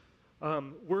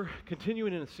We're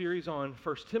continuing in a series on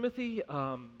 1 Timothy.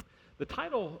 The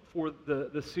title for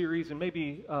the series, and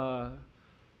maybe,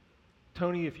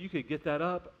 Tony, if you could get that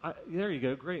up. There you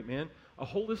go. Great, man. A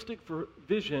holistic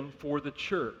vision for the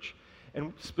church.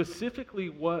 And specifically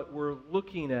what we're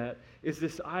looking at is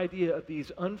this idea of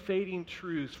these unfading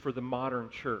truths for the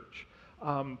modern church.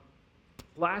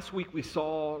 Last week we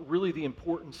saw really the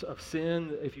importance of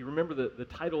sin. If you remember, the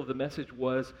title of the message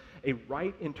was A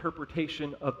Right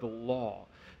Interpretation of the Law.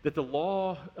 That the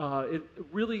law,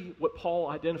 what Paul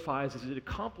identifies is it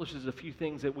accomplishes a few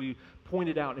things that we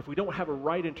pointed out. And if we don't have a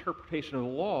right interpretation of the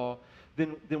law,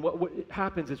 then what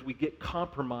happens is we get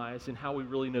compromised in how we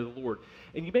really know the Lord.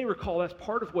 And you may recall that's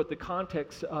part of what the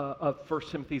context of 1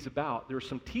 Timothy is about. There are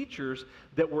some teachers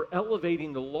that were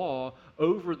elevating the law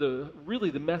over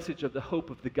the message of the hope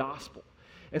of the gospel.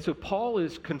 And so Paul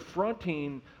is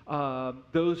confronting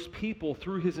those people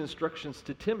through his instructions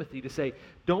to Timothy to say,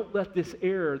 don't let this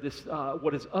error,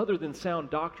 what is other than sound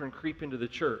doctrine, creep into the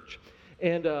church.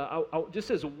 And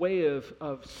just as a way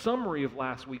of summary of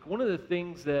last week, one of the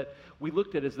things that we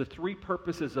looked at is the three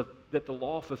purposes that the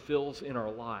law fulfills in our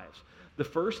lives. The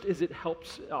first is it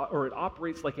helps, or it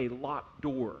operates like a locked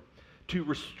door to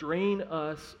restrain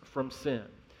us from sin.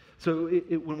 So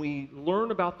when we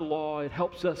learn about the law, it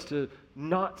helps us to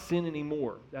not sin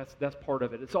anymore. That's part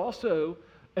of it. It's also,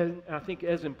 and I think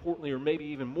as importantly, or maybe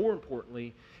even more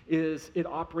importantly, is it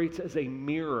operates as a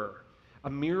mirror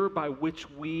by which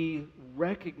we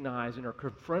recognize and are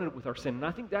confronted with our sin. And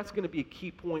I think that's going to be a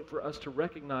key point for us to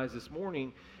recognize this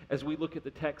morning as we look at the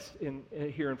text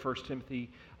here in 1 Timothy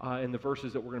and the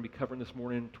verses that we're going to be covering this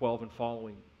morning, 12 and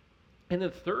following. And the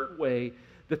third way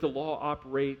that the law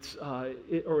operates,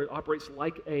 it operates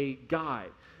like a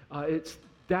guide. It's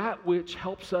that which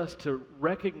helps us to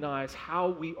recognize how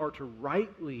we are to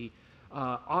rightly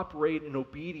operate in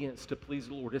obedience to please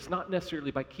the Lord. It's not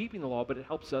necessarily by keeping the law, but it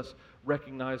helps us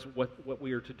recognize what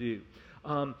we are to do.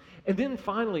 And then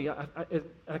finally,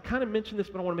 I kind of mentioned this,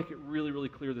 but I want to make it really, really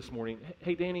clear this morning.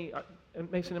 Hey, Danny,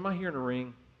 Mason, am I hearing a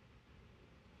ring?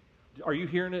 Are you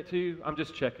hearing it too? I'm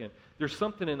just checking. There's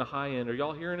something in the high end. Are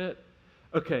y'all hearing it?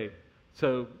 Okay,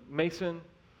 so Mason,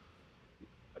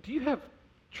 do you have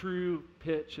true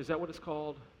pitch? Is that what it's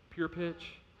called? Pure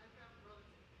pitch?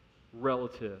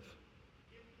 Relative.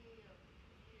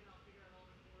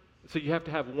 So you have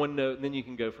to have one note, and then you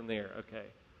can go from there. Okay.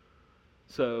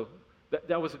 So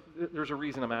there's a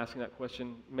reason I'm asking that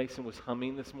question. Mason was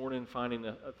humming this morning, finding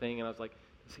a thing, and I was like,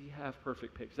 does he have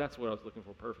perfect pitch? That's what I was looking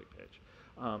for, perfect pitch.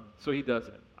 So he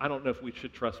doesn't. I don't know if we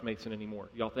should trust Mason anymore.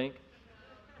 Y'all think?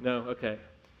 No? Okay.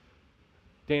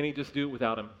 Danny, just do it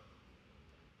without him.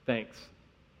 Thanks.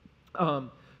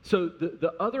 So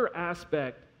the other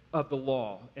aspect of the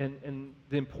law, and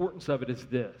the importance of it is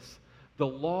this. The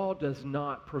law does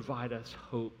not provide us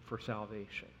hope for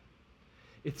salvation.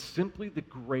 It's simply the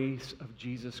grace of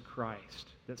Jesus Christ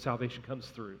that salvation comes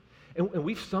through. And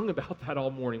we've sung about that all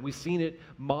morning. We've seen it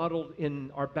modeled in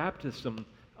our baptism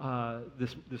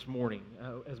this morning.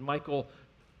 As Michael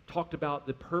talked about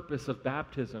the purpose of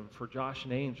baptism for Josh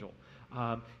and Angel,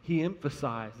 he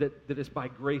emphasized that it's by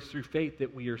grace through faith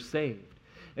that we are saved.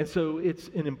 And so it's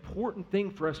an important thing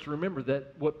for us to remember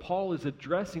that what Paul is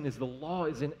addressing is the law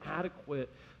is inadequate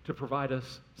to provide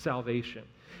us salvation.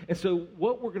 And so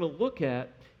what we're going to look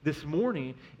at this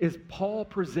morning is Paul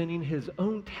presenting his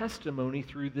own testimony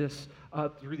through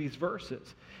these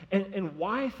verses. And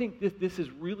why I think this is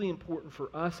really important for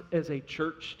us as a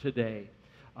church today,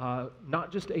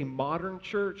 not just a modern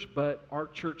church, but our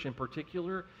church in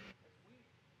particular.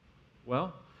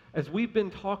 Well, as we've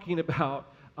been talking about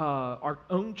our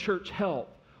own church health,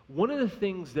 one of the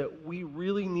things that we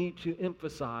really need to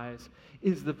emphasize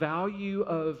is the value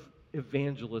of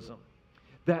evangelism.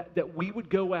 That we would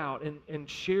go out and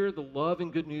share the love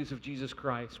and good news of Jesus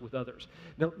Christ with others.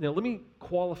 Now let me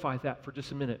qualify that for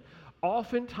just a minute.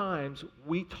 Oftentimes,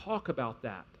 we talk about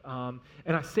that,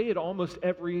 and I say it almost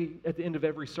at the end of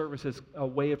every service as a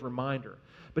way of reminder.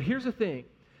 But here's the thing.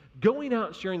 Going out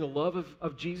and sharing the love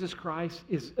of Jesus Christ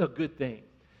is a good thing.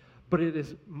 But it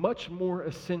is much more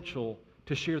essential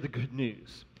to share the good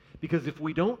news. Because if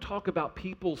we don't talk about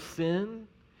people's sin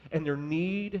and their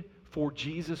need for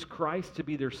Jesus Christ to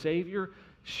be their Savior,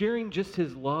 sharing just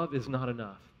His love is not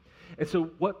enough. And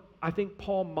so what I think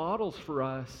Paul models for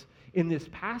us in this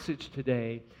passage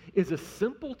today is a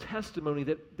simple testimony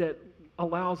that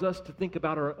allows us to think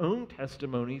about our own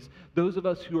testimonies, those of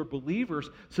us who are believers,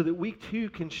 so that we too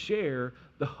can share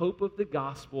the hope of the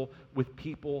gospel with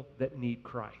people that need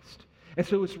Christ. And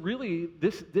so it's really,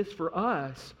 this for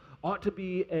us ought to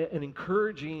be an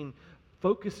encouraging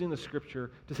focus in the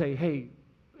Scripture to say, hey,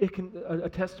 a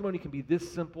testimony can be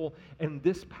this simple and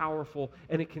this powerful,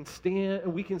 and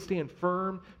we can stand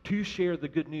firm to share the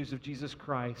good news of Jesus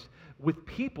Christ with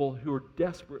people who are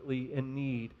desperately in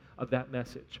need of that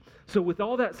message. So with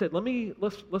all that said,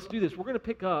 let's do this. We're going to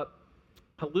pick up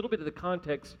a little bit of the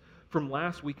context from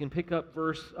last week and pick up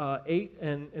verse 8,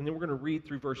 and then we're going to read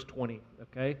through verse 20,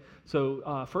 okay?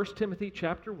 So 1 Timothy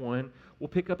chapter 1, we'll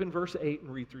pick up in verse 8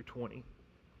 and read through 20.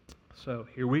 So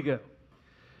here we go.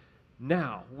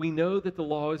 Now, we know that the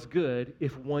law is good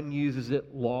if one uses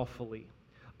it lawfully,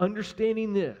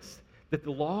 understanding this, that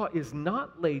the law is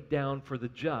not laid down for the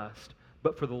just,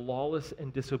 but for the lawless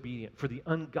and disobedient, for the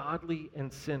ungodly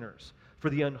and sinners, for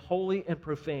the unholy and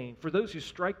profane, for those who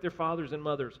strike their fathers and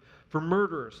mothers, for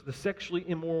murderers, the sexually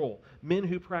immoral, men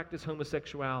who practice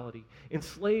homosexuality,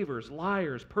 enslavers,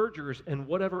 liars, perjurers, and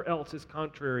whatever else is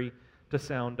contrary to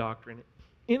sound doctrine,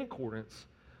 in accordance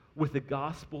with the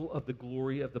gospel of the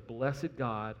glory of the blessed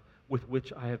God with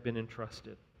which I have been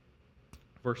entrusted.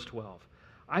 Verse 12,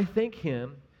 I thank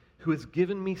him who has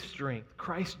given me strength,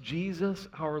 Christ Jesus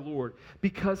our Lord,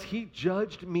 because he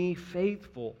judged me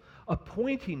faithful,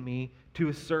 appointing me to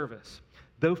his service.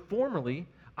 Though formerly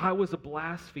I was a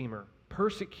blasphemer,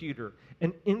 persecutor,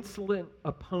 an insolent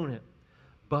opponent,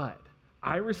 but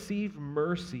I received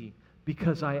mercy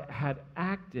because I had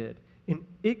acted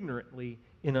ignorantly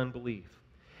in unbelief.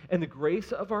 And the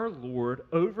grace of our Lord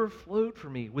overflowed for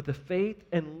me with the faith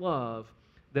and love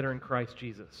that are in Christ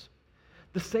Jesus.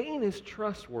 The saying is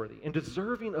trustworthy and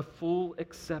deserving of full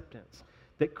acceptance,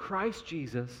 that Christ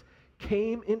Jesus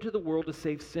came into the world to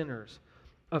save sinners,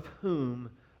 of whom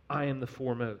I am the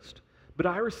foremost. But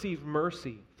I received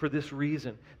mercy for this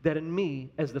reason, that in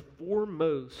me, as the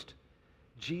foremost,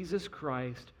 Jesus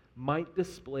Christ might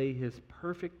display his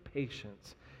perfect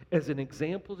patience as an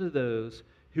example to those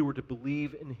who were to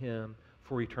believe in him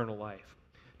for eternal life.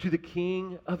 To the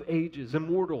King of ages,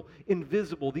 immortal,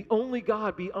 invisible, the only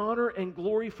God, be honor and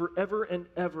glory forever and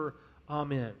ever.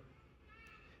 Amen.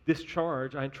 This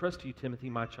charge I entrust to you, Timothy,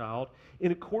 my child,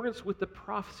 in accordance with the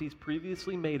prophecies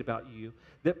previously made about you,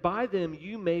 that by them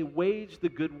you may wage the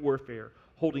good warfare,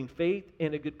 holding faith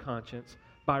and a good conscience.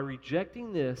 By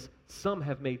rejecting this, some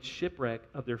have made shipwreck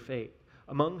of their faith,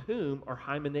 among whom are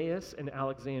Hymenaeus and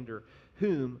Alexander,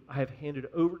 whom I have handed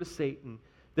over to Satan,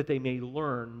 that they may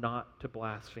learn not to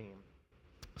blaspheme.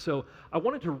 So I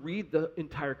wanted to read the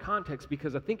entire context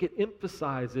because I think it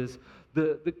emphasizes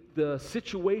the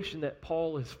situation that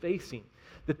Paul is facing.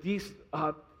 That these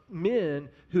men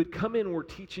who had come in and were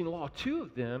teaching law, two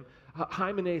of them,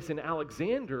 Hymenaeus and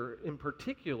Alexander in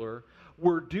particular,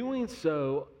 were doing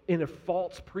so in a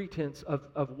false pretense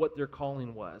of what their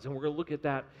calling was. And we're going to look at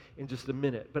that in just a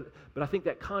minute. But I think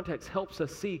that context helps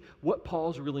us see what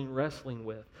Paul's really wrestling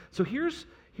with. So here's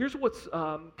what's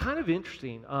kind of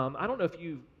interesting. I don't know if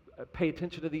you pay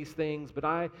attention to these things, but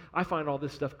I find all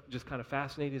this stuff just kind of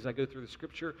fascinating as I go through the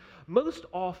Scripture. Most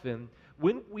often,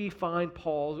 when we find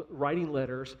Paul writing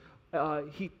letters,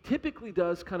 he typically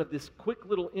does kind of this quick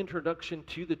little introduction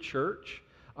to the church,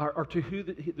 or to who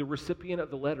the recipient of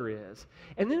the letter is.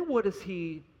 And then what does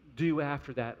he do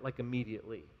after that, like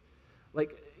immediately?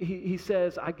 Like he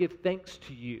says, I give thanks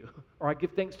to you, or I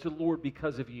give thanks to the Lord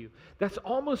because of you. That's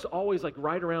almost always like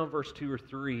right around verse 2 or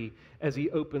 3 as he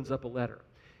opens up a letter.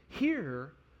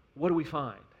 Here, what do we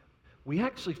find? We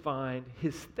actually find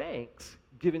his thanks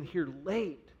given here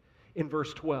late in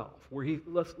verse 12, where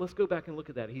let's go back and look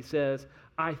at that. He says,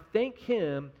 I thank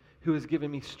him who has given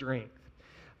me strength.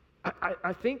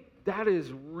 I think that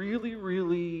is really,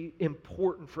 really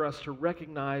important for us to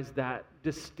recognize that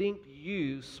distinct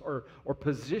use or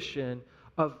position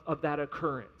of that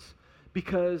occurrence.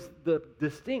 Because the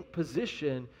distinct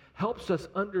position helps us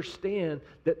understand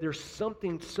that there's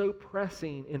something so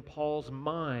pressing in Paul's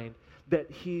mind that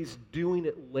he's doing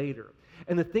it later.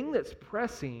 And the thing that's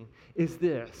pressing is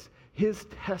this, his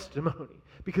testimony.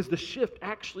 Because the shift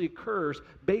actually occurs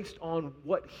based on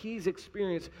what he's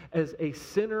experienced as a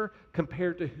sinner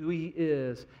compared to who he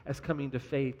is as coming to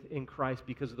faith in Christ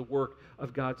because of the work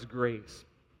of God's grace.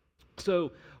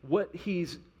 So what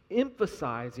he's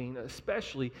emphasizing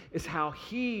especially is how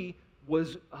he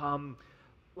was,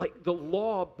 like the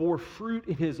law bore fruit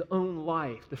in his own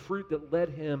life, the fruit that led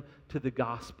him to the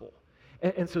gospel.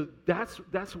 And so that's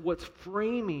what's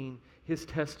framing his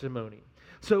testimony.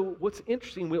 So what's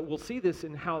interesting, we'll see this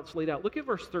in how it's laid out. Look at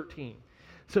verse 13.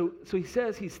 So he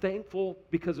says he's thankful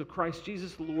because of Christ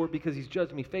Jesus the Lord, because he's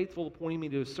judged me faithful, appointing me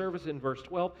to his service in verse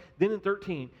 12. Then in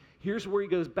 13, here's where he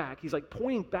goes back. He's like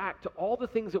pointing back to all the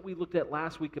things that we looked at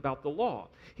last week about the law.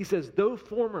 He says, though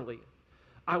formerly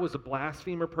I was a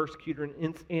blasphemer, persecutor,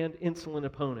 and insolent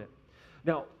opponent.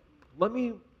 Now, let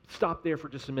me stop there for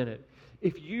just a minute.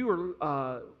 If you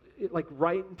are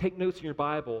write and take notes in your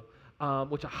Bible,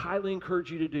 which I highly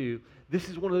encourage you to do, this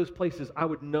is one of those places I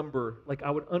would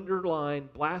underline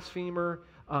blasphemer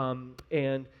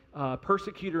and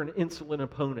persecutor and insolent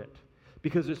opponent,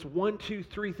 because it's 1, 2,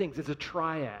 3 things. It's a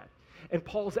triad. And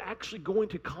Paul's actually going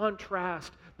to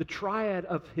contrast the triad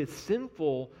of his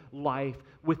sinful life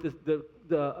with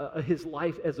his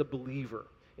life as a believer.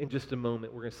 In just a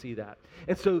moment, we're going to see that.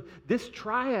 And so this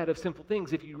triad of sinful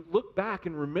things, if you look back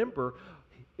and remember,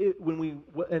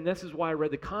 and this is why I read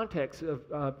the context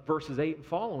of verses 8 and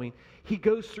following, he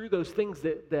goes through those things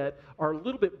that are a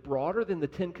little bit broader than the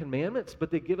Ten Commandments,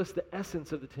 but they give us the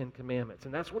essence of the Ten Commandments.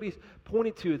 And that's what he's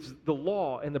pointing to. It's the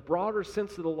law and the broader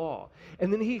sense of the law.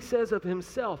 And then he says of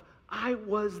himself, I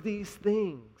was these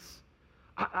things.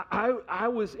 I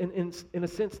was, in a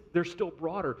sense, they're still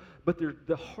broader, but they're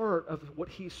the heart of what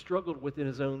he struggled with in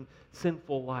his own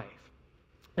sinful life.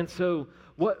 And so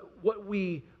what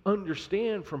we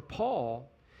understand from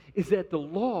Paul is that the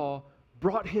law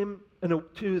brought him to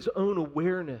his own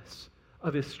awareness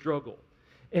of his struggle.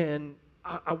 And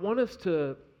I want us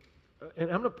to, and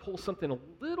I'm going to pull something a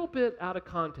little bit out of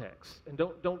context, and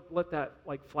don't let that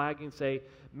flagging say,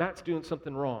 Matt's doing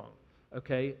something wrong.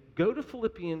 Okay, go to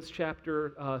Philippians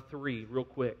chapter 3 real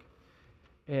quick,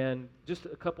 and just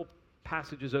a couple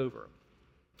passages over,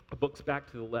 books back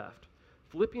to the left.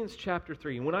 Philippians chapter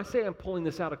 3, and when I say I'm pulling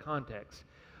this out of context,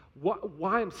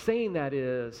 why I'm saying that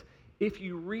is, if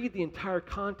you read the entire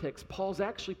context, Paul's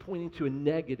actually pointing to a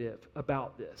negative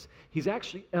about this. He's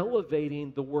actually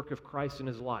elevating the work of Christ in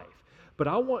his life. But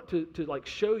I want to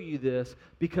show you this,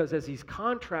 because as he's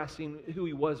contrasting who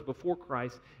he was before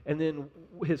Christ and then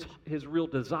his real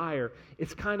desire,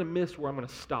 it's kind of missed where I'm going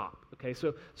to stop. Okay,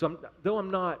 so I'm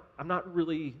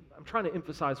trying to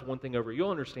emphasize one thing over. You'll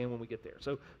understand when we get there.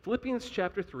 So Philippians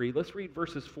chapter 3, let's read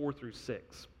verses 4 through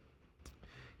 6.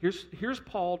 Here's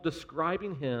Paul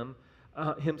describing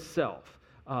himself.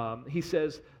 He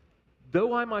says,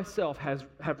 though I myself have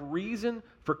reason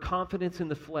for confidence in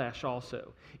the flesh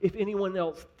also. If anyone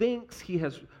else thinks he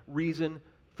has reason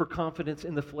for confidence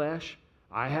in the flesh,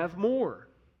 I have more.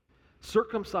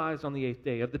 Circumcised on the 8th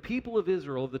day, of the people of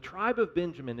Israel, of the tribe of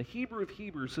Benjamin, a Hebrew of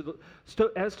Hebrews,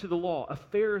 as to the law, a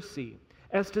Pharisee,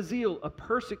 as to zeal, a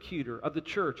persecutor of the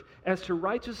church, as to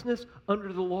righteousness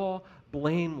under the law,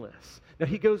 blameless. Now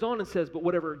he goes on and says, but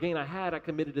whatever gain I had, I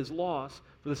committed as loss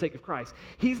for the sake of Christ.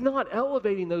 He's not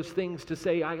elevating those things to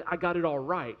say, I got it all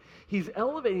right. He's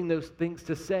elevating those things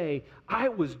to say,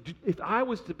 if I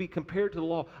was to be compared to the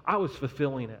law, I was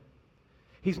fulfilling it.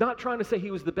 He's not trying to say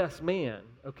he was the best man,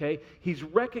 okay? He's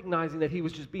recognizing that he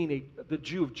was just being the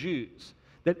Jew of Jews,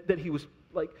 that he was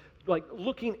like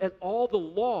looking at all the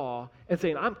law and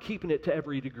saying, I'm keeping it to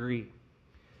every degree.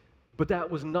 But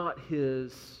that was not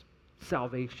his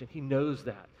salvation. He knows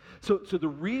that. So the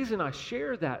reason I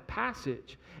share that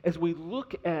passage, as we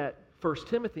look at 1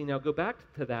 Timothy, now go back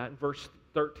to that in verse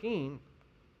 13,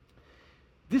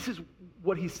 this is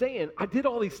what he's saying. I did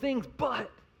all these things,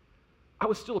 but I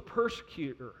was still a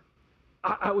persecutor.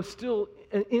 I was still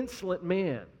an insolent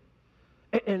man.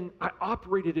 And I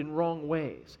operated in wrong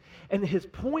ways. And his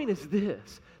point is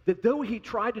this, that though he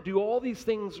tried to do all these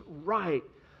things right,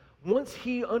 once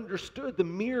he understood the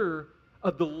mirror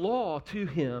of the law to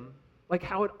him, like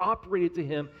how it operated to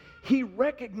him, he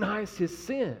recognized his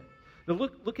sin. Now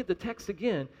look at the text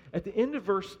again. At the end of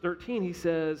verse 13, he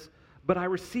says, but I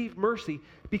received mercy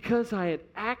because I had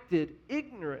acted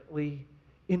ignorantly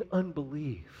in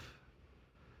unbelief.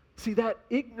 See, that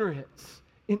ignorance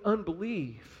in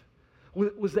unbelief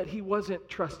was that he wasn't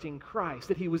trusting Christ,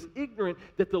 that he was ignorant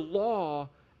that the law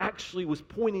actually was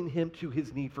pointing him to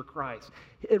his need for Christ.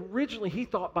 Originally, he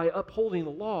thought by upholding the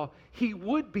law, he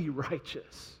would be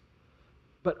righteous.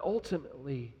 But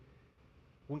ultimately,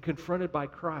 when confronted by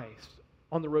Christ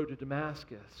on the road to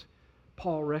Damascus,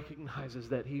 Paul recognizes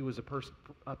that he was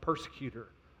a persecutor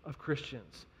of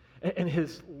Christians. And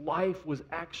his life was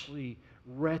actually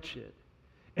wretched.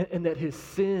 And that his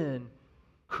sin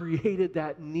created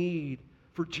that need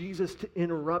for Jesus to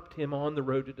interrupt him on the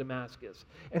road to Damascus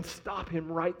and stop him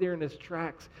right there in his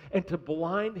tracks and to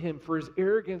blind him for his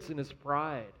arrogance and his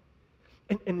pride.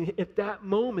 And at that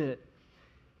moment,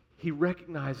 he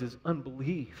recognizes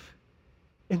unbelief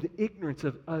and the ignorance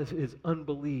of his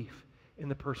unbelief in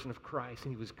the person of Christ,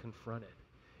 and he was confronted.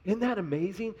 Isn't that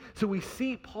amazing? So we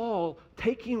see Paul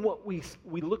taking what we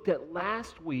looked at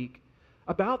last week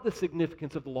about the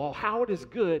significance of the law, how it is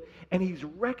good, and he's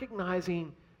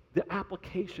recognizing the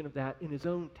application of that in his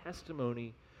own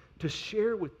testimony to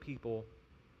share with people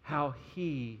how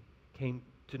he came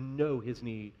to know his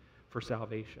need for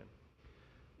salvation.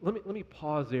 let me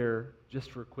pause there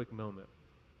just for a quick moment.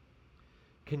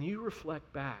 Can you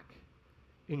reflect back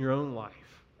in your own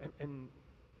life? And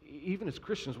even as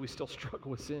Christians, we still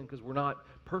struggle with sin because we're not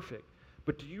perfect.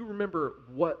 But do you remember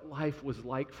what life was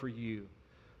like for you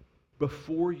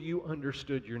before you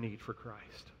understood your need for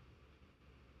Christ?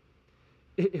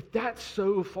 If that's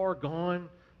so far gone,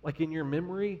 like in your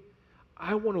memory,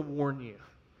 I want to warn you.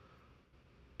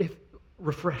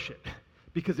 Refresh it.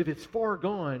 Because if it's far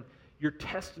gone, your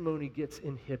testimony gets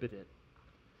inhibited.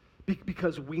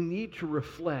 Because we need to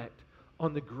reflect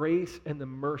on the grace and the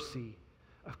mercy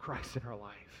of Christ in our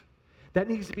life. That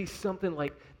needs to be something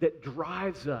like that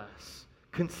drives us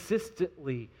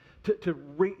consistently to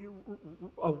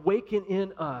awaken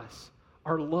in us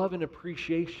our love and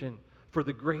appreciation for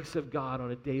the grace of God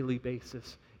on a daily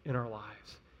basis in our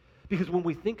lives. Because when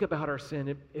we think about our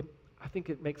sin, I think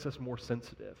it makes us more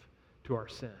sensitive to our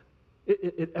sin.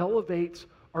 It elevates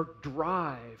our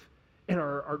drive and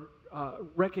our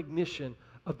recognition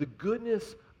of the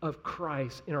goodness of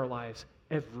Christ in our lives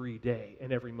every day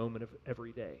and every moment of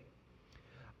every day.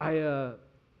 I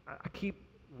keep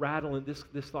rattling,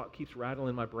 this thought keeps rattling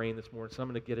in my brain this morning, so I'm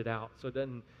going to get it out so it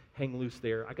doesn't hang loose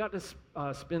there. I got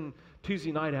to spend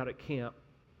Tuesday night out at camp.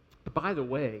 By the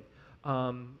way,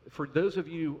 for those of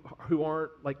you who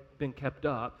aren't been kept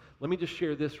up, let me just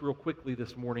share this real quickly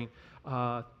this morning.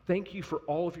 Thank you for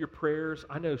all of your prayers.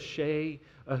 I know Shay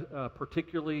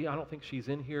particularly, I don't think she's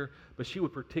in here, but she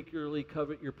would particularly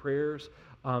covet your prayers.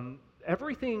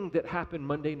 Everything that happened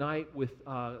Monday night with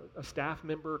a staff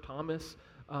member, Thomas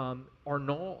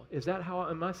Arnault, is that how,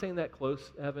 am I saying that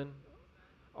close, Evan?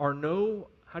 Arnault,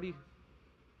 how do you?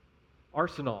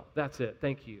 Arsenal, that's it,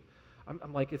 thank you.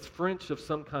 I'm like, it's French of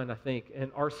some kind, I think,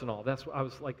 and Arsenal. That's what I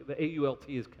was like, the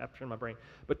A-U-L-T is capturing my brain.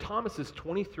 But Thomas is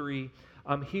 23.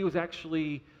 He was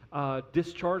actually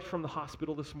discharged from the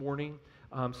hospital this morning.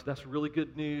 So that's really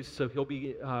good news. So he'll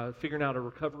be figuring out a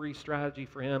recovery strategy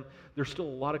for him. There's still a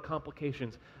lot of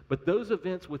complications. But those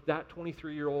events with that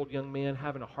 23-year-old young man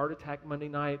having a heart attack Monday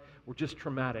night were just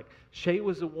traumatic. Shay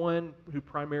was the one who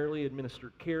primarily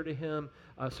administered care to him.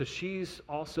 So she's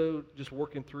also just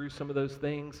working through some of those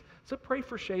things. So pray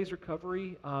for Shay's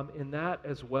recovery in that,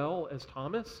 as well as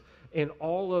Thomas and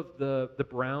all of the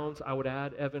Browns. I would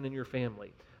add Evan and your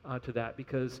family to that,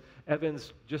 because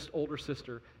Evan's just older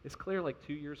sister. Is Claire like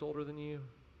 2 years older than you?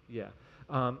 Yeah.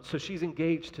 So she's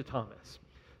engaged to Thomas.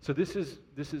 So this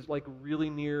is like really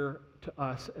near to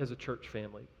us as a church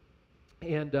family.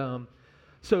 And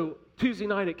so Tuesday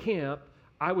night at camp,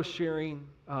 I was sharing,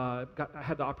 I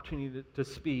had the opportunity to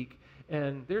speak,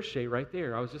 and there's Shay right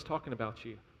there. I was just talking about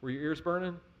you. Were your ears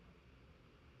burning?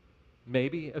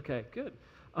 Maybe? Okay, good.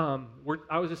 I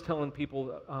was just telling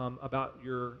people about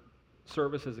your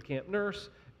service as a camp nurse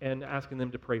and asking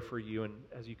them to pray for you and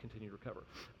as you continue to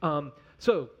recover.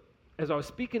 So as I was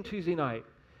speaking Tuesday night,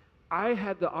 I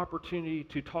had the opportunity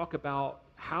to talk about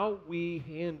how we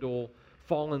handle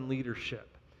fallen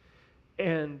leadership.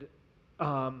 And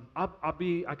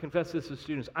I confess this to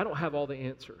students, I don't have all the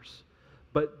answers.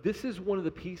 But this is one of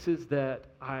the pieces that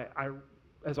I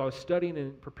as I was studying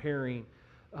and preparing,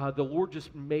 the Lord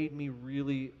just made me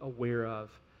really aware of.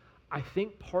 I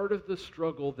think part of the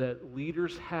struggle that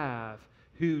leaders have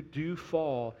who do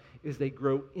fall is they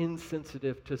grow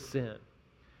insensitive to sin.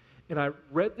 And I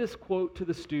read this quote to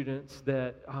the students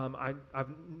that I've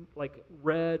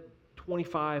read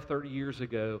 25, 30 years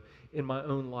ago in my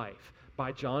own life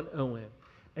by John Owen.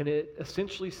 And it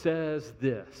essentially says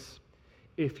this: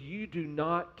 if you do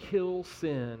not kill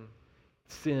sin,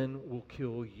 sin will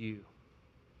kill you.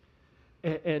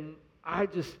 And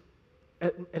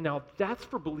now that's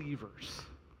for believers,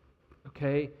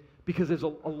 okay? Because as a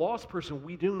lost person,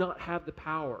 we do not have the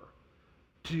power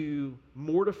to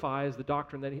mortify, as the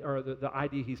doctrine that the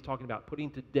idea he's talking about,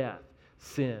 putting to death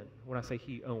sin. When I say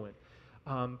he, Owen,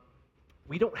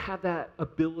 we don't have that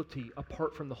ability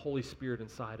apart from the Holy Spirit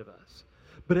inside of us.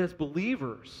 But as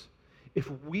believers,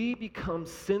 if we become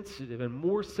sensitive and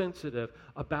more sensitive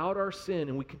about our sin,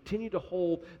 and we continue to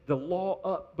hold the law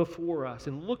up before us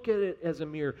and look at it as a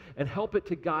mirror and help it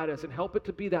to guide us and help it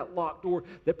to be that locked door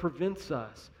that prevents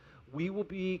us, we will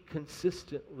be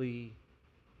consistently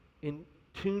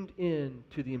tuned in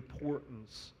to the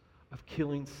importance of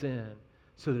killing sin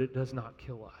so that it does not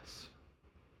kill us.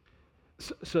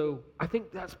 So I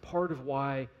think that's part of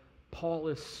why Paul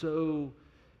is so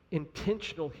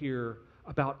intentional here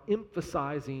about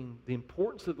emphasizing the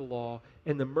importance of the law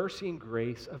and the mercy and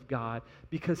grace of God,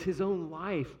 because his own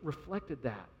life reflected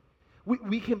that.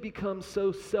 We can become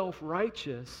so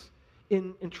self-righteous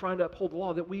in trying to uphold the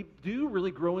law that we do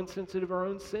really grow insensitive of our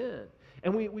own sin.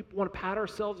 And we want to pat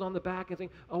ourselves on the back and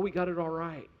think, oh, we got it all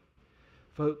right.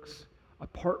 Folks,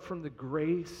 apart from the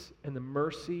grace and the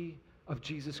mercy of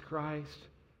Jesus Christ,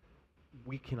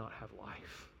 we cannot have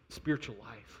life, spiritual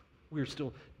life. We are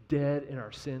still dead in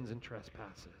our sins and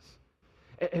trespasses.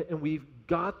 And we've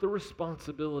got the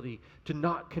responsibility to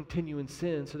not continue in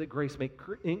sin so that grace may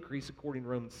increase according to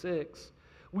Romans 6.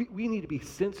 We need to be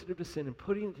sensitive to sin and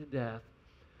putting it to death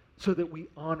so that we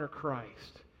honor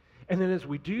Christ. And then as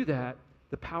we do that,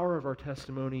 the power of our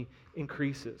testimony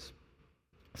increases.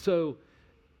 So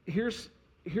here's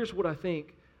what I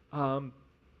think,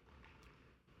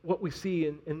 what we see,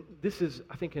 and this is,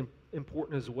 I think,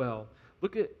 important as well.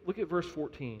 Look at verse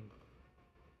 14.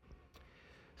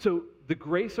 So the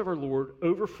grace of our Lord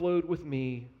overflowed with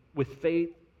me with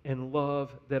faith and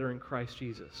love that are in Christ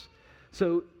Jesus.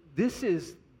 So this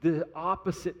is the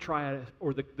opposite triad,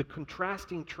 or the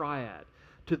contrasting triad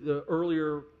to the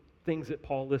earlier things that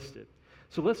Paul listed.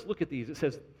 So let's look at these. It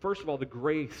says, first of all, the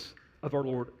grace of our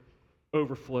Lord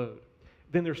overflowed.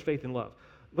 Then there's faith and love.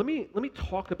 Let me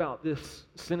talk about this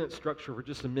sentence structure for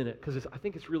just a minute, because I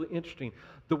think it's really interesting.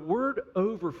 The word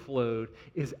overflowed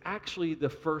is actually the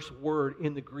first word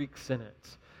in the Greek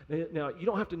sentence. Now, you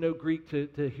don't have to know Greek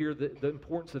to hear the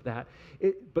importance of that,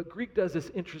 but Greek does this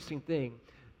interesting thing.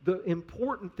 The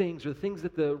important things, or the things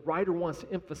that the writer wants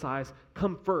to emphasize,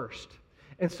 come first.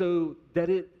 And so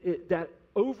that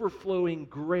overflowing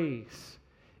grace,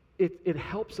 it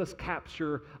helps us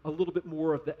capture a little bit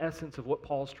more of the essence of what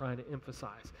Paul's trying to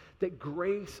emphasize, that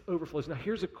grace overflows. Now,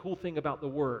 here's a cool thing about the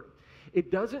word. It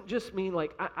doesn't just mean,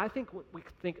 like, I think we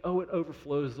think, oh, it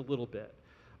overflows a little bit.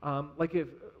 Like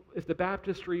if the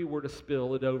baptistry were to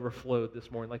spill, it overflowed this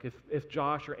morning. Like if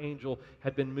Josh or Angel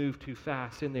had been moved too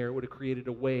fast in there, it would have created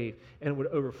a wave and it would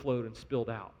have overflowed and spilled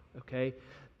out, okay?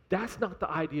 That's not the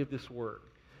idea of this word.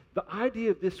 The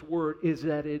idea of this word is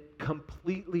that it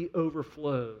completely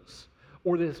overflows,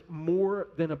 or this more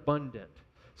than abundant.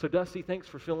 So Dusty, thanks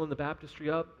for filling the baptistry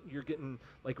up. You're getting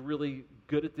like really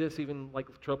good at this, even like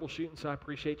troubleshooting, so I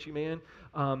appreciate you, man.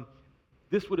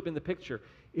 This would have been the picture.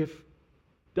 If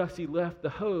Dusty left the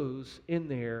hose in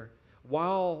there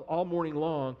while all morning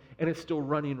long, and it's still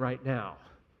running right now.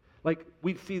 Like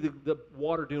we'd see the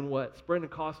water doing what? Spreading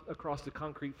across the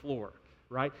concrete floor,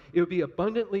 right? It would be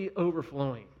abundantly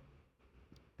overflowing.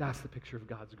 That's the picture of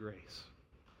God's grace.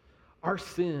 Our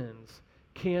sins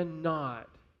cannot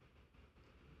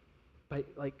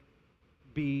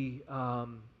be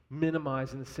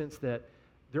minimized in the sense that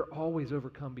they're always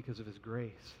overcome because of His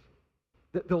grace.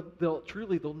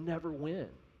 They'll never win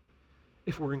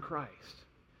if we're in Christ.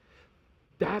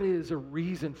 That is a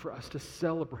reason for us to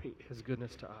celebrate His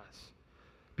goodness to us,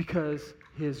 because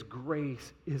His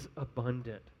grace is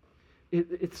abundant.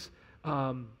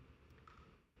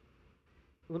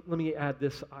 Let me add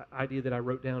this idea that I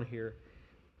wrote down here.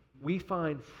 We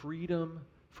find freedom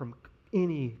from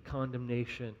any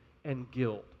condemnation and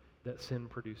guilt that sin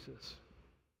produces.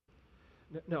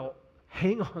 Now,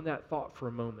 hang on that thought for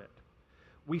a moment.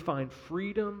 We find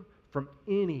freedom from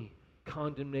any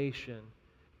condemnation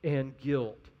and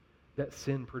guilt that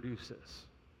sin produces.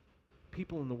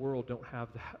 People in the world don't have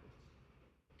that.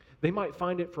 They might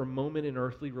find it for a moment in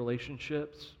earthly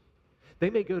relationships. They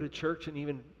may go to church and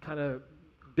even kind of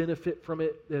benefit from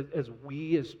it as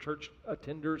we as church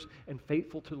attenders and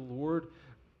faithful to the Lord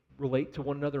relate to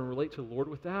one another and relate to the Lord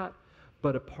with that.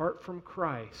 But apart from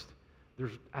Christ,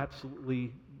 there's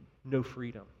absolutely no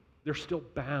freedom. They're still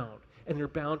bound, and they're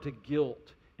bound to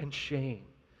guilt and shame.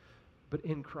 But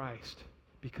in Christ,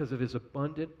 because of His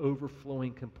abundant,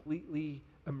 overflowing, completely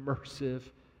immersive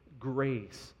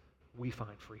grace, we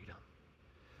find freedom.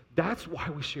 That's why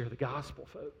we share the gospel,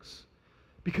 folks,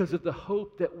 because of the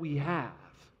hope that we have.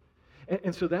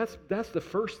 And so that's the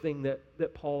first thing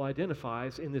that Paul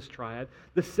identifies in this triad.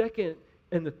 The second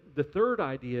and the third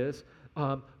ideas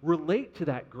relate to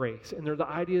that grace, and they're the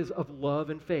ideas of love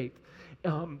and faith.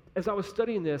 As I was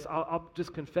studying this, I'll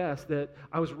just confess that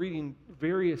I was reading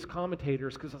various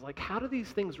commentators because I was like, how do these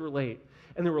things relate?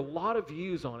 And there were a lot of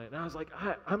views on it, and I was like,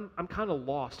 I'm kind of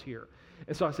lost here.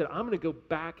 And so I said, I'm going to go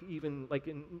back even like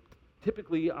in.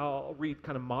 Typically, I'll read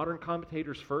kind of modern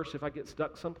commentators first if I get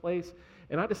stuck someplace.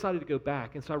 And I decided to go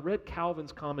back. And so I read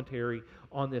Calvin's commentary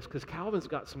on this, because Calvin's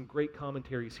got some great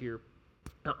commentaries here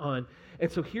on.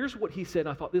 And so here's what he said.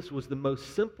 I thought this was the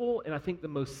most simple and I think the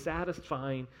most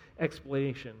satisfying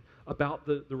explanation about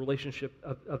the relationship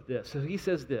of this. So he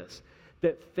says this,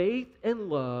 that faith and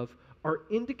love are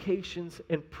indications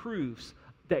and proofs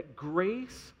that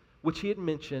grace, which he had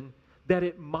mentioned, that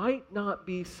it might not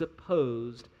be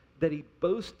supposed that he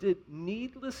boasted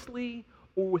needlessly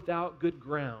or without good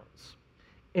grounds.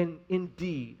 And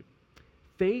indeed,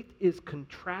 faith is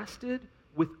contrasted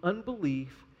with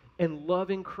unbelief, and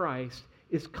love in Christ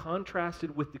is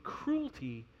contrasted with the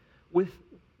cruelty with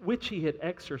which he had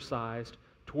exercised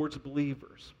towards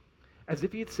believers, as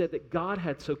if he had said that God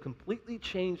had so completely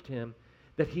changed him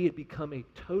that he had become a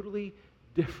totally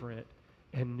different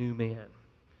and new man.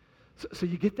 So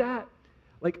you get that?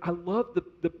 Like, I love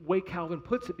the way Calvin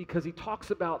puts it, because he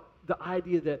talks about the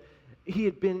idea that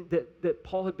that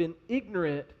Paul had been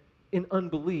ignorant in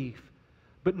unbelief,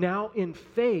 but now in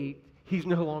faith, he's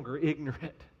no longer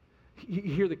ignorant. You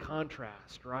hear the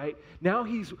contrast, right? Now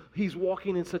he's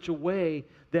walking in such a way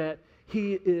that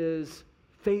he is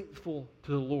faithful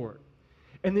to the Lord.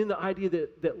 And then the idea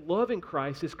that love in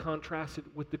Christ is contrasted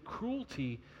with the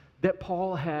cruelty that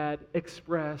Paul had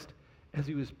expressed as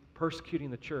he was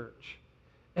persecuting the church,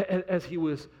 as he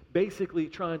was basically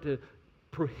trying to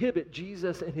prohibit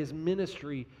Jesus and his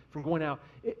ministry from going out.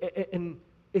 And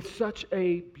it's such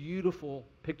a beautiful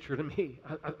picture to me.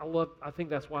 I think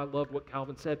that's why I love what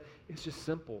Calvin said. It's just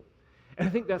simple. And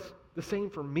I think that's the same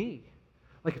for me.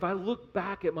 Like, if I look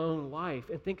back at my own life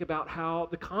and think about how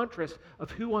the contrast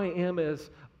of who I am as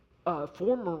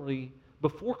formerly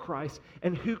before Christ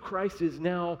and who Christ is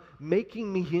now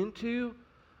making me into,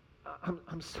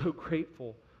 I'm so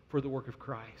grateful for the work of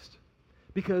Christ.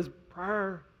 Because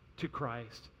prior to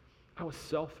Christ, I was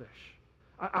selfish.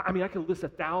 I mean, I could list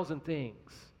 1,000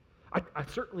 things. I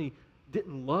certainly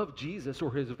didn't love Jesus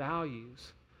or his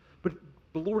values, but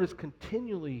the Lord is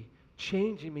continually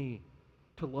changing me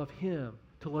to love him,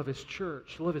 to love his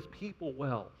church, to love his people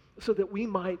well, so that we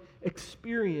might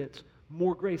experience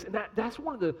more grace. And that's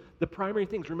one of the primary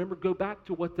things. Remember, go back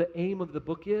to what the aim of the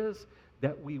book is,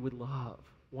 that we would love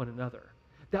one another.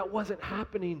 That wasn't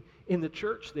happening in the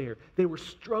church there. They were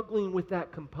struggling with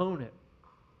that component.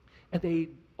 And they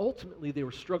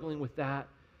were struggling with that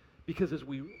because, as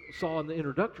we saw in the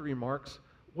introductory remarks,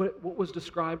 what was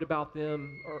described about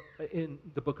them in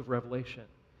the book of Revelation,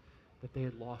 that they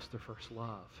had lost their first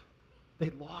love. They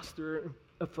lost their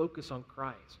focus on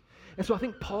Christ. And so I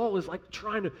think Paul is like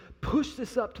trying to push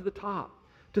this up to the top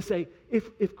to say,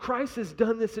 if Christ has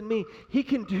done this in me, he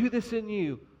can do this in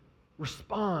you.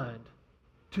 Respond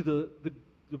to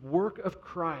the work of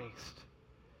Christ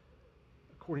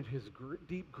according to his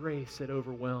deep grace that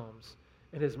overwhelms,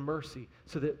 and his mercy,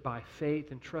 so that by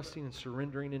faith and trusting and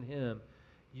surrendering in him,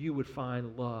 you would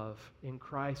find love in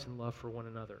Christ and love for one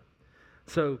another.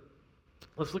 So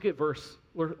let's look at verses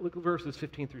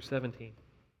 15 through 17.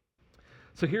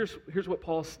 So here's what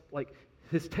Paul's, like,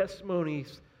 his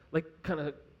testimonies, like, kind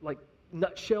of like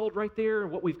nutshelled right there,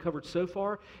 what we've covered so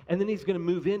far, and then he's going to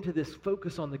move into this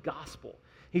focus on the gospel.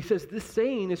 He says this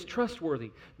saying is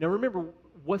trustworthy. Now remember,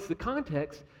 what's the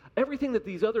context? Everything that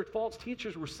these other false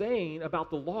teachers were saying about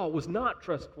the law was not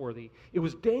trustworthy. It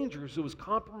was dangerous. It was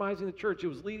compromising the church. It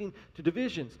was leading to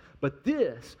divisions. But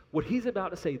this, what he's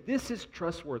about to say, this is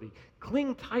trustworthy.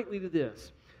 Cling tightly to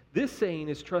this. This saying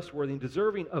is trustworthy and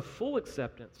deserving of full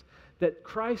acceptance, that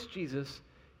Christ Jesus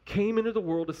came into the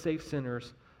world to save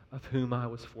sinners, of whom I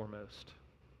was foremost.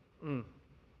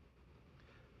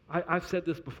 I've said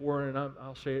this before, and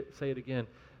I'll say it again.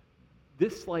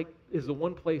 This, like, is the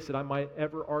one place that I might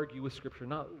ever argue with Scripture,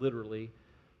 not literally,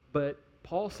 but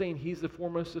Paul saying he's the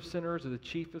foremost of sinners or the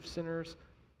chief of sinners,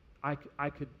 I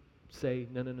could say,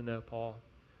 no, Paul.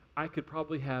 I could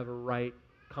probably have a right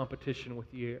competition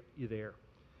with you there.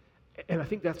 And I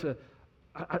think that's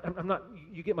I'm not,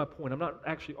 you get my point. I'm not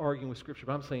actually arguing with Scripture,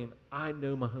 but I'm saying I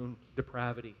know my own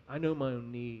depravity. I know my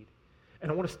own need.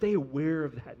 And I want to stay aware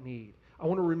of that need. I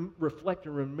want to reflect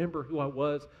and remember who I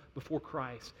was before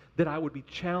Christ, that I would be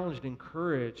challenged and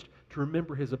encouraged to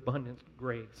remember his abundant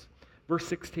grace. Verse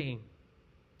 16,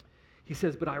 he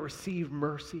says, but I received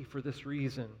mercy for this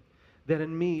reason, that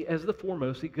in me, as the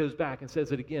foremost, he goes back and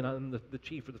says it again, I'm the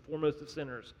chief or the foremost of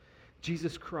sinners,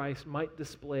 Jesus Christ might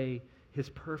display his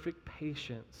perfect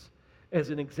patience as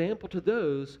an example to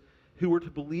those who were to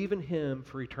believe in him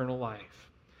for eternal life.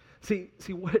 See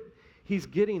what he's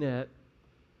getting at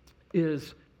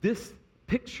is this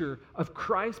picture of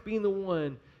Christ being the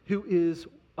one who is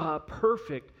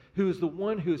perfect, who is the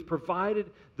one who has provided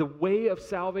the way of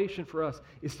salvation for us,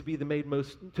 is to be made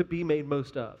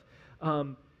most of.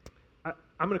 I'm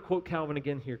going to quote Calvin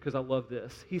again here because I love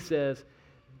this. He says,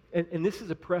 and this is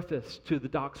a preface to the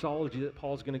doxology that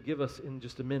Paul's going to give us in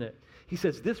just a minute. He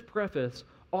says, this preface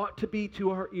ought to be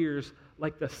to our ears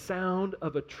like the sound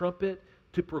of a trumpet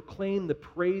to proclaim the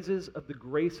praises of the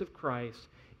grace of Christ,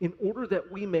 in order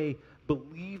that we may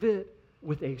believe it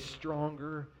with a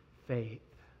stronger faith.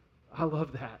 I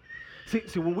love that.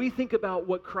 See, when we think about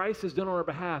what Christ has done on our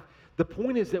behalf, The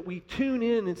point is that we tune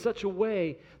in such a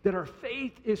way that our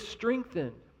faith is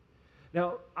strengthened.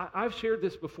 Now, I've shared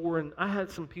this before, and I had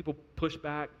some people push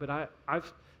back, but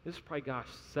this is probably,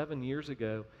 7 years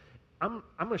ago. I'm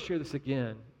going to share this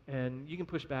again, and you can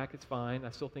push back, it's fine. I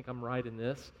still think I'm right in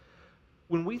this.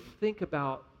 When we think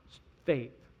about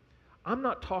faith, I'm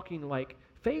not talking like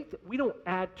faith, we don't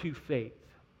add to faith.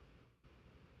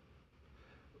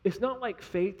 It's not like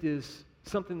faith is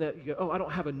something that you go, oh, I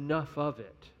don't have enough of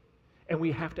it, and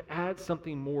we have to add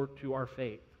something more to our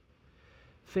faith.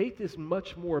 Faith is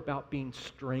much more about being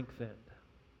strengthened.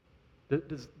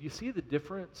 Does you see the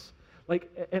difference? Like,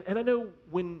 and I know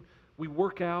when we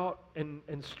work out and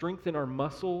strengthen our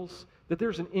muscles, that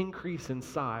there's an increase in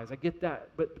size. I get that,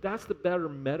 but that's the better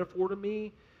metaphor to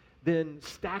me than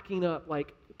stacking up.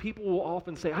 Like, people will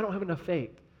often say, I don't have enough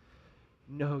faith.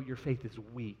 No, your faith is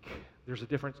weak. There's a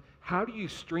difference. How do you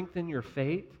strengthen your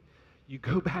faith? You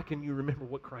go back and you remember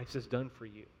what Christ has done for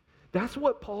you. That's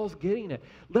what Paul's getting at.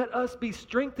 Let us be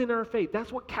strengthened in our faith.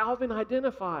 That's what Calvin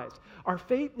identifies. Our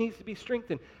faith needs to be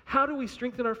strengthened. How do we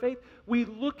strengthen our faith? We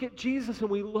look at Jesus and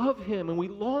we love him and we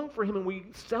long for him and we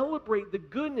celebrate the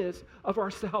goodness of our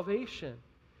salvation.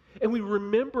 And we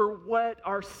remember what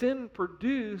our sin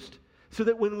produced so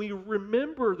that when we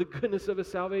remember the goodness of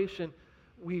his salvation,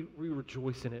 we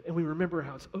rejoice in it. And we remember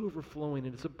how it's overflowing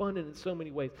and it's abundant in so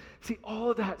many ways. See,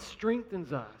 all of that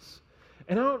strengthens us.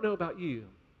 And I don't know about you,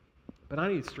 but I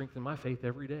need to strengthen my faith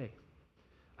every day.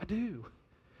 I do.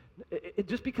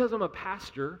 Just because I'm a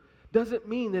pastor doesn't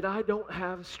mean that I don't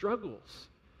have struggles.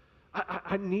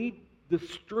 I need the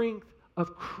strength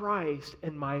of Christ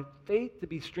and my faith to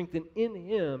be strengthened in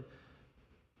him,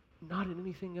 not in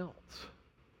anything else.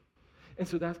 And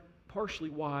so that's partially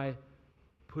why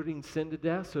putting sin to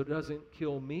death so it doesn't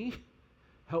kill me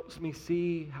helps me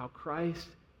see how Christ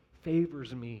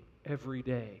favors me every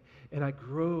day. And I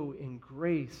grow in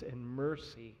grace and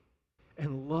mercy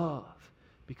and love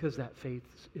because that faith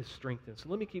is strengthened. So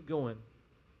let me keep going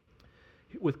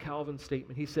with Calvin's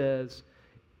statement. He says,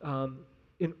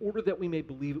 in order that we may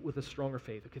believe it with a stronger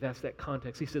faith. Okay, that's that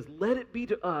context. He says, let it be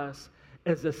to us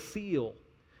as a seal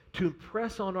to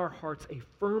impress on our hearts a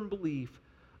firm belief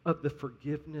of the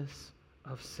forgiveness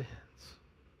of sins.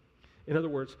 In other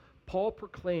words, Paul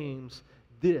proclaims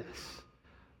this,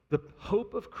 the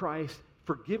hope of Christ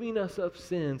forgiving us of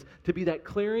sins, to be that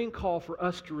clarion call for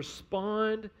us to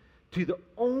respond to the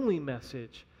only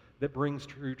message that brings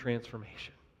true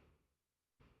transformation.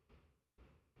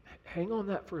 Hang on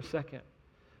that for a second.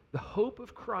 The hope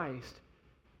of Christ,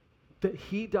 that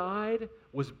he died,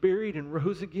 was buried, and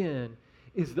rose again,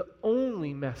 is the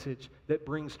only message that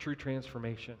brings true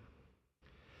transformation.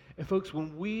 And folks,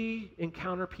 when we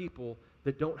encounter people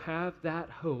that don't have that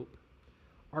hope,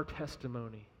 our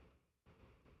testimony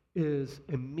is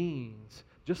a means,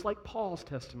 just like Paul's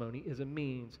testimony is a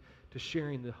means to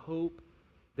sharing the hope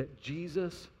that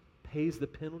Jesus pays the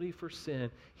penalty for sin.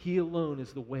 He alone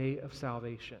is the way of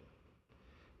salvation.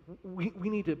 We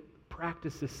need to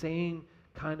practice the same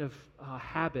kind of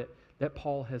habit that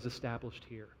Paul has established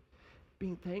here.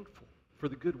 Being thankful for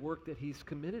the good work that he's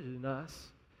committed in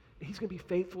us. He's going to be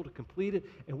faithful to complete it,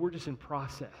 and we're just in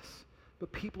process.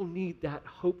 But people need that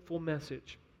hopeful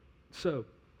message. So,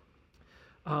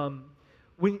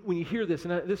 when you hear this,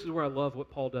 and this is where I love what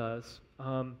Paul does,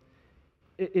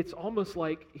 it's almost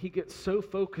like he gets so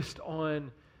focused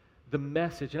on the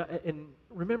message. And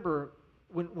remember,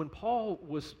 when Paul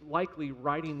was likely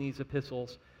writing these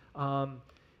epistles,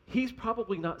 he's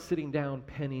probably not sitting down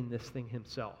penning this thing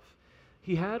himself.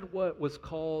 He had what was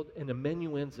called an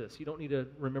amanuensis. You don't need to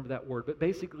remember that word, but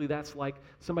basically that's like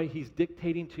somebody he's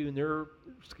dictating to, and they're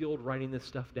skilled writing this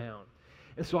stuff down.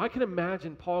 And so I can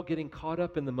imagine Paul getting caught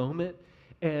up in the moment,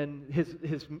 and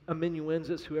his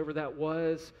amanuensis, whoever that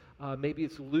was, maybe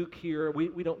it's Luke here,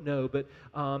 we don't know, but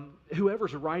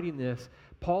whoever's writing this,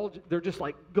 Paul, they're just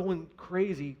like going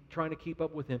crazy trying to keep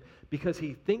up with him because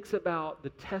he thinks about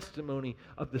the testimony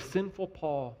of the sinful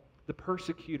Paul, the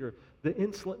persecutor, the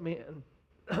insolent man,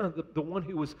 the one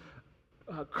who was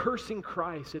cursing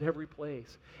Christ at every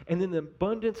place, and then the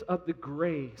abundance of the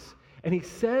grace. And he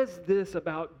says this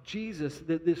about Jesus,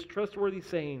 this trustworthy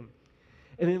saying.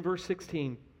 And in verse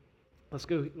 16, let's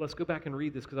go back and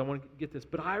read this because I want to get this.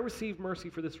 But I received mercy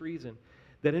for this reason,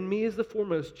 that in me as the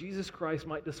foremost, Jesus Christ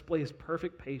might display his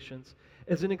perfect patience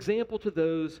as an example to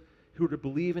those who are to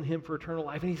believe in him for eternal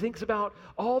life. And he thinks about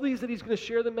all these that he's going to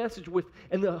share the message with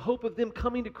and the hope of them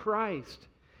coming to Christ.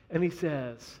 And he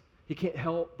says, he can't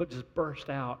help but just burst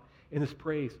out in his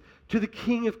praise. To the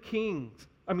King of Kings,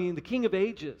 the King of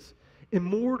ages,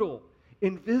 immortal,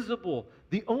 invisible,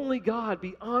 the only God,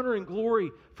 be honor and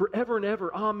glory forever and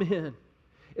ever. Amen.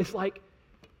 It's like,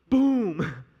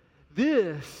 boom,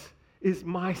 this is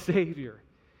my Savior.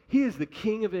 He is the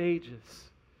King of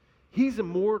ages. He's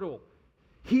immortal.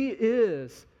 He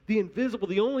is the invisible,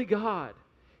 the only God.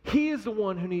 He is the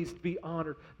one who needs to be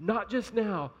honored, not just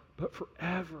now, but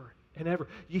forever and ever.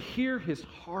 You hear his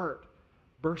heart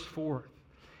burst forth.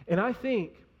 And I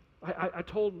think, I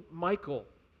told Michael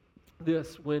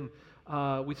this when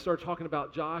we started talking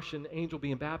about Josh and Angel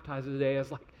being baptized today. I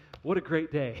was like, what a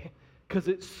great day. Because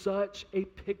it's such a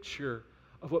picture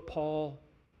of what Paul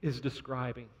is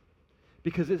describing.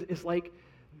 Because it's like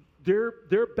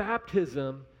their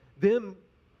baptism, them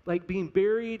like being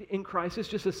buried in Christ is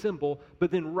just a symbol,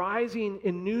 but then rising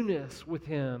in newness with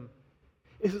him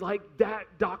is like that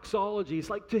doxology. It's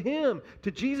like to him,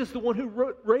 to Jesus, the one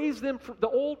who raised them from the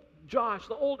old Josh,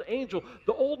 the old Angel,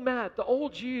 the old Matt, the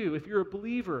old you, if you're a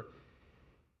believer,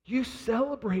 you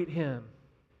celebrate him,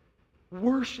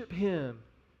 worship him,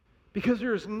 because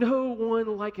there is no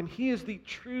one like him. He is the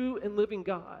true and living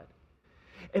God.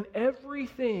 And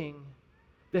everything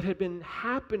that had been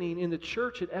happening in the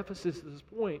church at Ephesus at this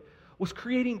point was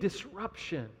creating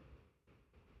disruption.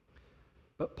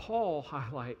 But Paul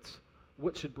highlights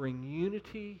what should bring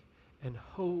unity and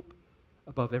hope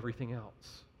above everything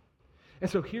else. And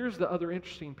so here's the other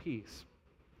interesting piece.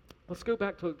 Let's go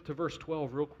back to verse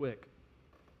 12 real quick.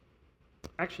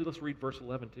 Actually, let's read verse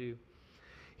 11 too.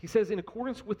 He says, in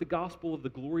accordance with the gospel of the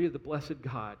glory of the blessed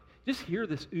God. Just hear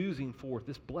this oozing forth,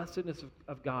 this blessedness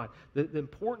of God, the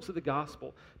importance of the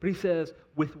gospel. But he says,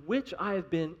 with which I have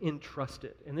been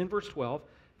entrusted. And then verse 12,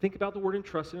 think about the word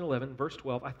entrusted in 11. Verse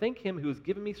 12, I thank him who has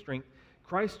given me strength,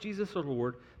 Christ Jesus our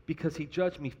Lord, because he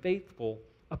judged me faithful,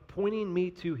 appointing me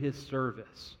to his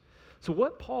service. So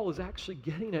what Paul is actually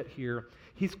getting at here,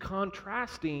 he's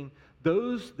contrasting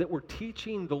those that were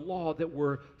teaching the law, that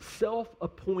were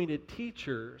self-appointed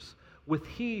teachers, with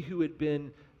he who had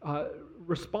been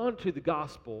respond to the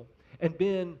gospel and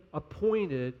been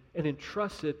appointed and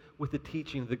entrusted with the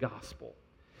teaching of the gospel.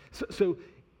 So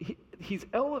he's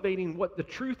elevating what the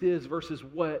truth is versus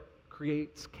what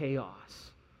creates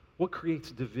chaos, what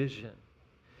creates division.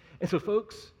 And so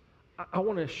folks, I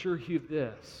want to assure you of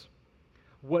this.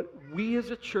 What we as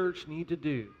a church need to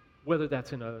do, whether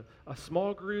that's in a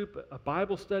small group, a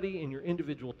Bible study, in your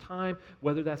individual time,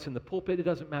 whether that's in the pulpit, it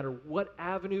doesn't matter what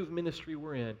avenue of ministry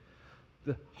we're in,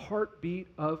 the heartbeat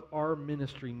of our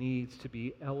ministry needs to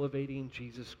be elevating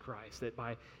Jesus Christ, that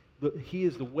he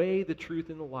is the way, the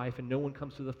truth, and the life, and no one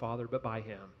comes to the Father but by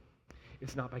him.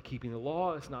 It's not by keeping the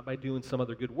law. It's not by doing some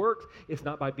other good works. It's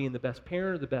not by being the best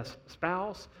parent or the best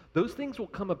spouse. Those things will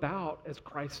come about as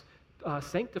Christ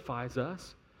sanctifies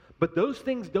us, but those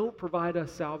things don't provide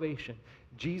us salvation.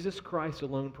 Jesus Christ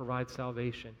alone provides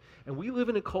salvation. And we live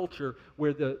in a culture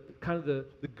where the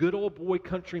good old boy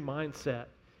country mindset,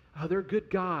 oh, they're a good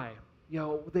guy. You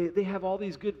know, they have all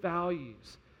these good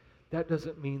values. That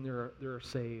doesn't mean they're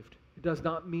saved. It does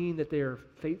not mean that they are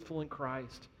faithful in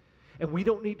Christ. And we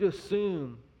don't need to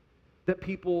assume that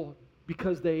people,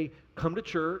 because they come to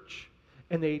church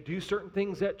and they do certain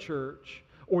things at church,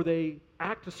 or they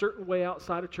act a certain way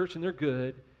outside of church and they're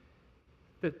good,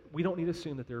 that we don't need to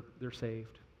assume that they're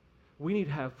saved. We need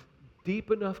to have deep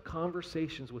enough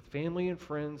conversations with family and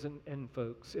friends and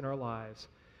folks in our lives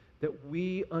that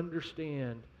we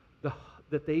understand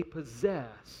that they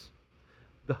possess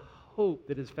the hope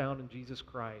that is found in Jesus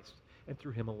Christ and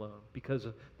through him alone, because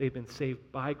they've been saved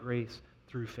by grace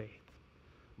through faith.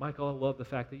 Michael, I love the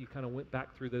fact that you kind of went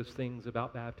back through those things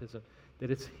about baptism,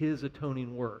 that it's his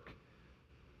atoning work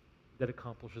that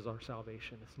accomplishes our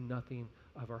salvation. It's nothing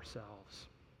of ourselves.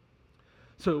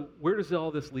 So where does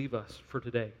all this leave us for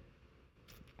today?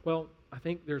 Well, I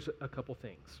think there's a couple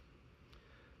things.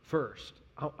 First,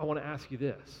 I want to ask you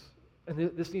this, and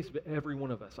this needs to be every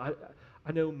one of us.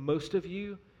 I know most of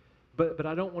you, but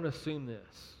I don't want to assume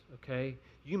this, okay?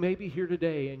 You may be here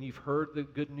today and you've heard the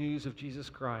good news of Jesus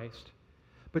Christ,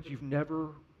 but you've never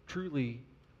truly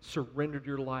surrendered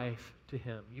your life to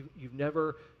him. You've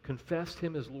never confessed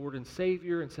him as Lord and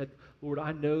Savior and said, Lord,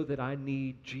 I know that I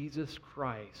need Jesus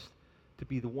Christ to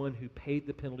be the one who paid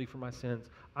the penalty for my sins.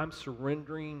 I'm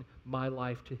surrendering my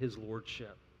life to his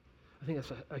lordship. I think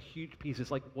that's a huge piece.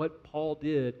 It's like what Paul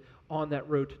did on that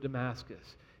road to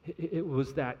Damascus. It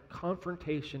was that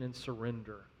confrontation and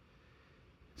surrender.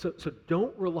 So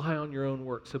don't rely on your own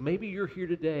work. So maybe you're here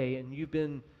today and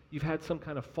you've had some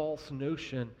kind of false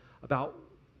notion about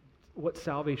what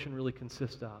salvation really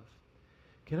consists of.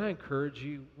 Can I encourage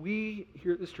you? We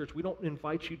here at this church, we don't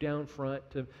invite you down front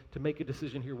to make a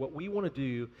decision here. What we want to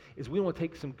do is we want to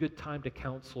take some good time to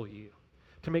counsel you,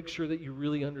 to make sure that you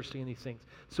really understand these things.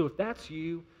 So if that's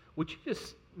you, would you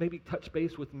just maybe touch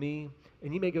base with me?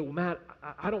 And you may go, well, Matt,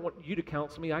 I don't want you to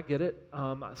counsel me. I get it.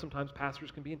 Sometimes pastors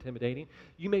can be intimidating.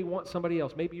 You may want somebody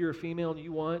else. Maybe you're a female and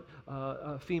you want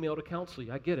a female to counsel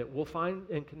you. I get it. We'll find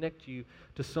and connect you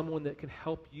to someone that can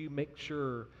help you make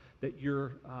sure that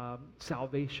your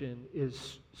salvation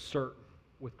is certain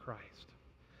with Christ.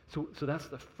 So that's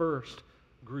the first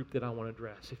group that I want to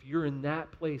address. If you're in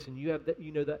that place and you have that,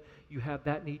 you know that you have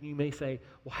that need, and you may say,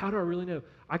 well, how do I really know?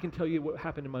 I can tell you what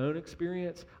happened in my own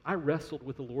experience. I wrestled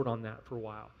with the Lord on that for a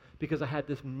while because I had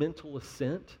this mental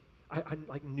assent. I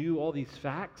like knew all these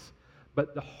facts,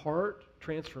 but the heart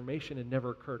transformation had never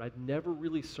occurred. I'd never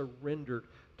really surrendered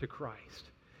to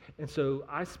Christ. And so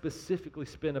I specifically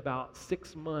spent about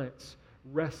 6 months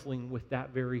wrestling with that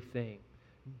very thing.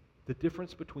 The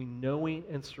difference between knowing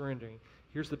and surrendering.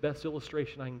 Here's the best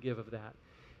illustration I can give of that.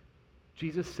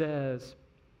 Jesus says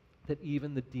that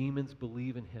even the demons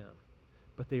believe in him,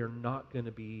 but they are not going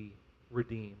to be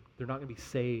redeemed. They're not going to be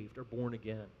saved or born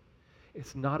again.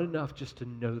 It's not enough just to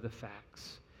know the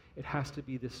facts. It has to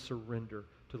be this surrender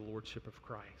to the Lordship of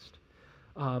Christ.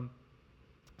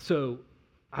 So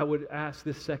I would ask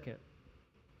this second,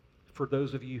 for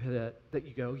those of you that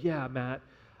you go, yeah, Matt,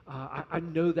 I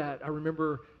know that. I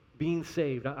remember being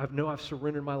saved. I know I've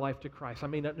surrendered my life to Christ. I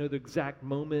may not know the exact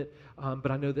moment, but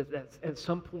I know that at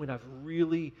some point I've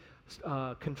really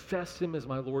confessed him as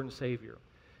my Lord and Savior.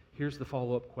 Here's the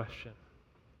follow-up question.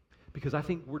 Because I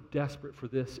think we're desperate for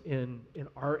this in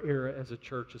our era as a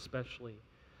church especially.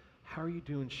 How are you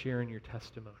doing sharing your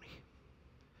testimony?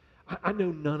 I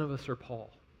know none of us are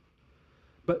Paul.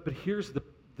 But here's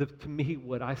to me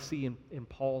what I see in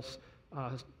Paul's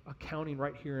accounting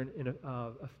right here in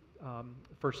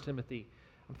 1 Timothy,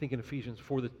 I'm thinking Ephesians,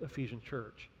 for the Ephesian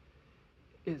church,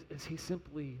 is he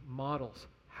simply models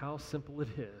how simple it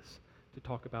is to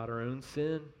talk about our own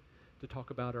sin, to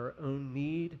talk about our own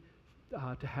need,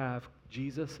 to have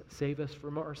Jesus save us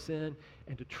from our sin,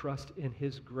 and to trust in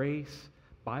his grace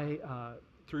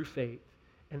through faith,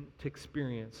 and to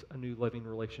experience a new living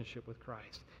relationship with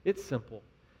Christ. It's simple.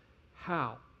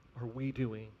 How are we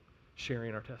doing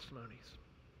sharing our testimonies?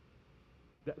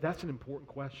 That's an important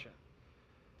question.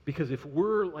 Because if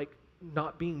we're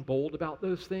not being bold about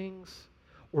those things,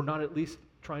 or not at least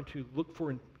trying to look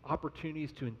for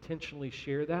opportunities to intentionally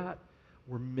share that,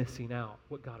 we're missing out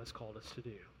what God has called us to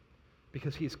do.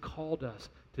 Because he's called us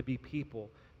to be people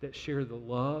that share the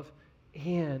love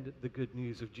and the good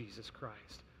news of Jesus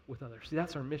Christ with others. See,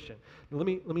 that's our mission. Now, let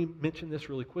me mention this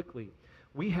really quickly.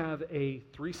 We have a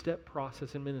 3-step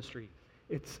process in ministry.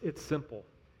 It's simple.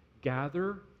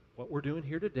 Gather what we're doing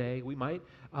here today. We might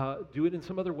do it in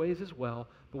some other ways as well,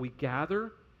 but we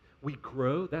gather, we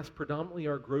grow. That's predominantly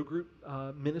our grow group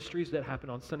ministries that happen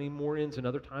on Sunday mornings and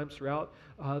other times throughout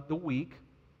the week.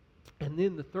 And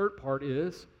then the third part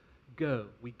is go.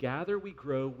 We gather, we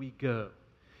grow, we go.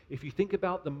 If you think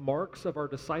about the marks of our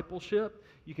discipleship,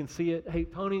 you can see it. Hey,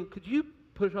 Tony, could you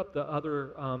put up the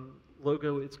other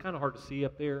logo? It's kind of hard to see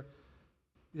up there.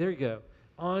 There you go.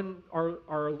 On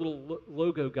our little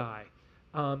logo guy,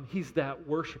 he's that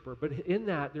worshiper. But in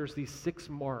that, there's these 6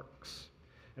 marks.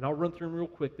 And I'll run through them real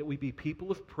quick. That we be people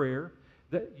of prayer.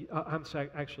 I'm sorry,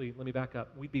 actually, let me back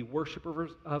up. We be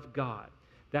worshipers of God.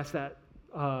 That's that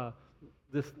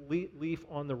this leaf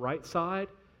on the right side.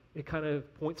 It kind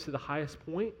of points to the highest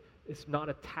point. It's not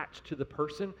attached to the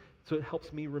person. So it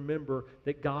helps me remember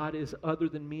that God is other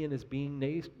than me in his being,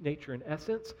 nature, and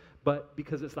essence. But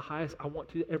because it's the highest, I want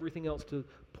everything else to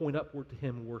point upward to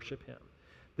him and worship him.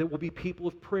 That will be people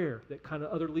of prayer. That kind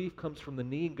of other leaf comes from the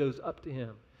knee and goes up to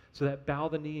him. So that bow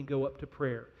the knee and go up to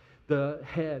prayer. The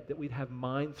head, that we'd have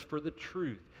minds for the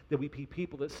truth. That we be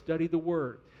people that study the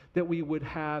word. That we would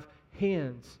have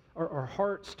hands or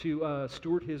hearts to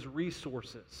steward his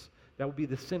resources. That would be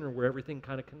the center where everything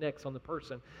kind of connects on the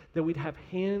person. That we'd have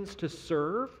hands to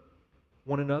serve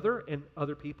one another and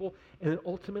other people. And then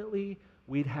ultimately,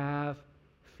 we'd have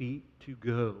feet to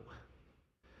go.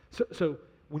 So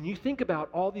when you think about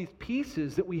all these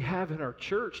pieces that we have in our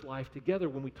church life together,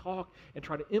 when we talk and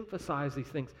try to emphasize these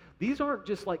things, these aren't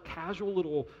just like casual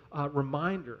little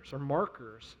reminders or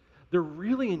markers. They're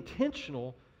really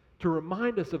intentional to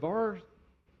remind us of our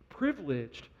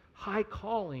privileged high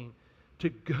calling to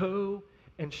go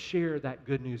and share that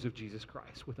good news of Jesus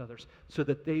Christ with others so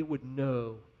that they would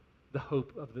know the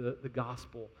hope of the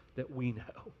gospel that we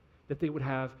know, that they would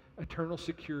have eternal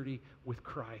security with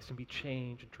Christ and be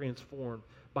changed and transformed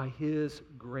by his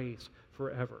grace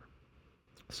forever.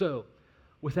 So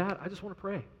with that, I just want to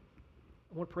pray.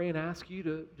 I want to pray and ask you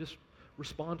to just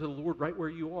respond to the Lord right where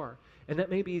you are. And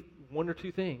that may be one or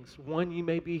two things. One, you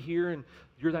may be here and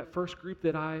you're that first group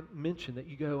that I mentioned that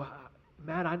you go,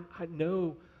 Matt, I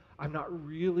know I've not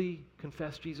really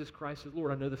confessed Jesus Christ as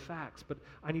Lord. I know the facts, but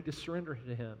I need to surrender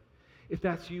to him. If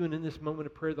that's you, and in this moment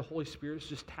of prayer, the Holy Spirit's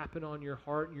just tapping on your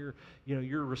heart, and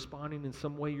you're responding in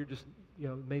some way, you're just,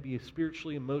 maybe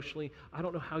spiritually, emotionally, I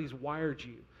don't know how he's wired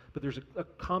you, but there's a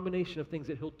combination of things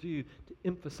that he'll do to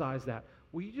emphasize that.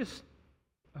 Will you just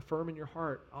affirm in your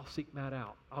heart, I'll seek Matt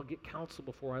out. I'll get counsel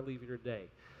before I leave here today.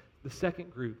 The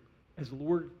second group, as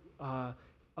Lord,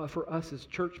 for us as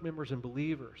church members and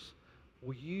believers,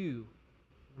 will you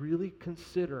really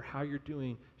consider how you're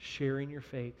doing sharing your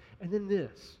faith? And then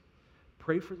this,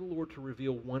 pray for the Lord to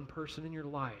reveal one person in your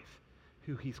life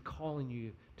who he's calling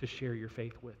you to share your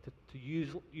faith with, to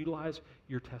utilize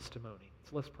your testimony.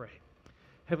 So let's pray.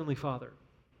 Heavenly Father,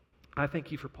 I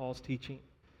thank you for Paul's teaching.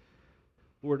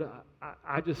 Lord,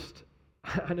 I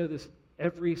know this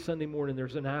every Sunday morning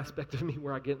there's an aspect of me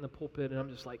where I get in the pulpit and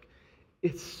I'm just like,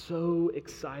 it's so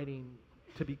exciting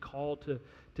to be called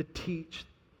to teach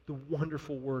the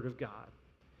wonderful Word of God.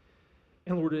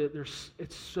 And Lord,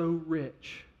 it's so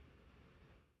rich.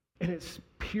 And it's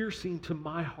piercing to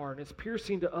my heart. And it's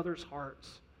piercing to others'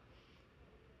 hearts.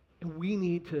 And we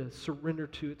need to surrender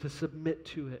to it, to submit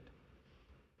to it.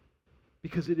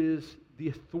 Because it is the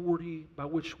authority by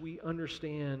which we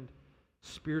understand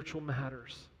spiritual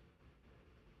matters.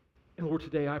 And Lord,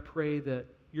 today I pray that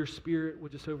your Spirit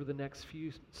would just over the next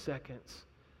few seconds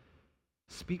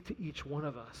speak to each one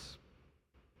of us.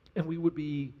 And we would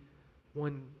be,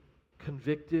 one,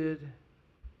 convicted,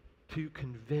 two,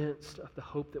 convinced of the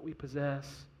hope that we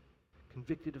possess,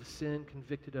 convicted of sin,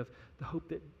 convicted of the hope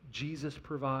that Jesus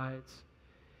provides.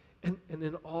 And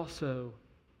then also,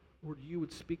 Lord, you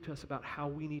would speak to us about how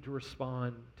we need to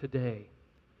respond today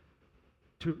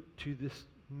to this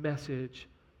message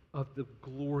of the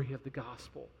glory of the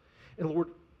gospel. And Lord,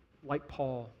 like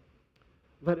Paul,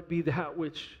 let it be that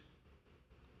which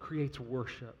creates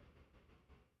worship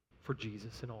for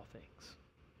Jesus in all things.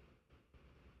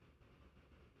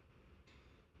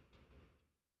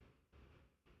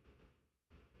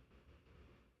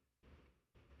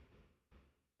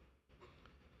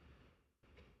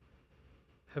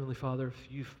 Heavenly Father,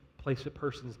 if you've placed a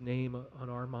person's name on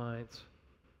our minds,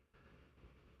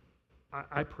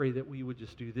 I pray that we would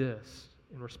just do this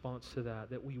in response to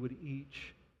that we would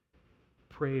each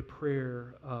pray a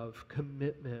prayer of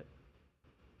commitment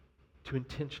to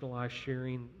intentionalize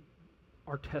sharing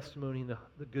our testimony and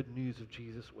the good news of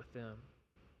Jesus with them.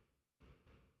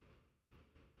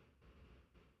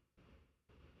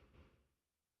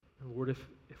 And Lord,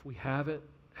 if we haven't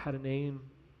had a name,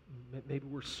 maybe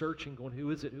we're searching, going, who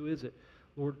is it? Who is it?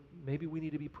 Lord, maybe we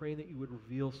need to be praying that you would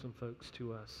reveal some folks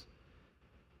to us,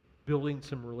 building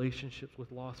some relationships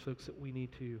with lost folks that we need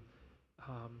to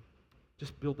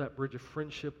just build that bridge of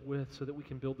friendship with so that we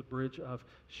can build the bridge of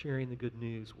sharing the good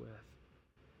news with.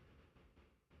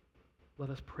 Let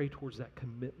us pray towards that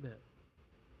commitment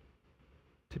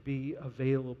to be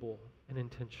available and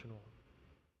intentional.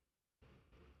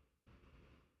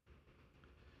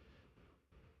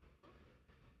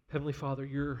 Heavenly Father,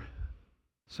 you're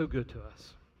so good to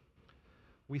us.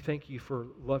 We thank you for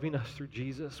loving us through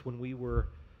Jesus when we were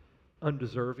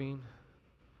undeserving,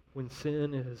 when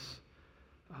sin is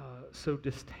so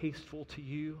distasteful to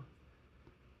you,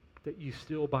 that you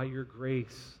still, by your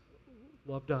grace,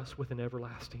 loved us with an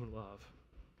everlasting love.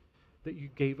 That you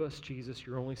gave us Jesus,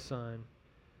 your only Son,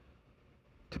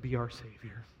 to be our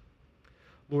Savior.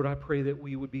 Lord, I pray that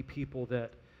we would be people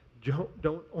that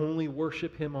don't only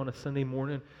worship him on a Sunday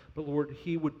morning, but Lord,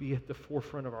 he would be at the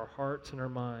forefront of our hearts and our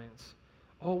minds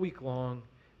all week long,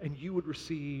 and you would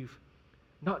receive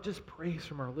not just praise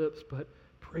from our lips, but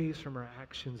praise from our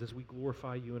actions as we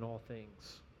glorify you in all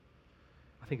things.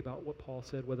 I think about what Paul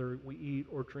said, whether we eat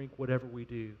or drink, whatever we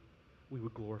do, we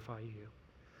would glorify you.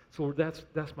 So Lord,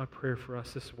 that's my prayer for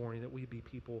us this morning, that we be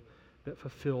people that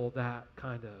fulfill that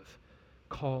kind of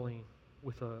calling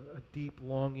with a deep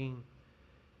longing,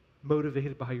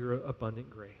 motivated by your abundant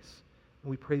grace. And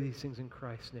we pray these things in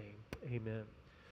Christ's name. Amen.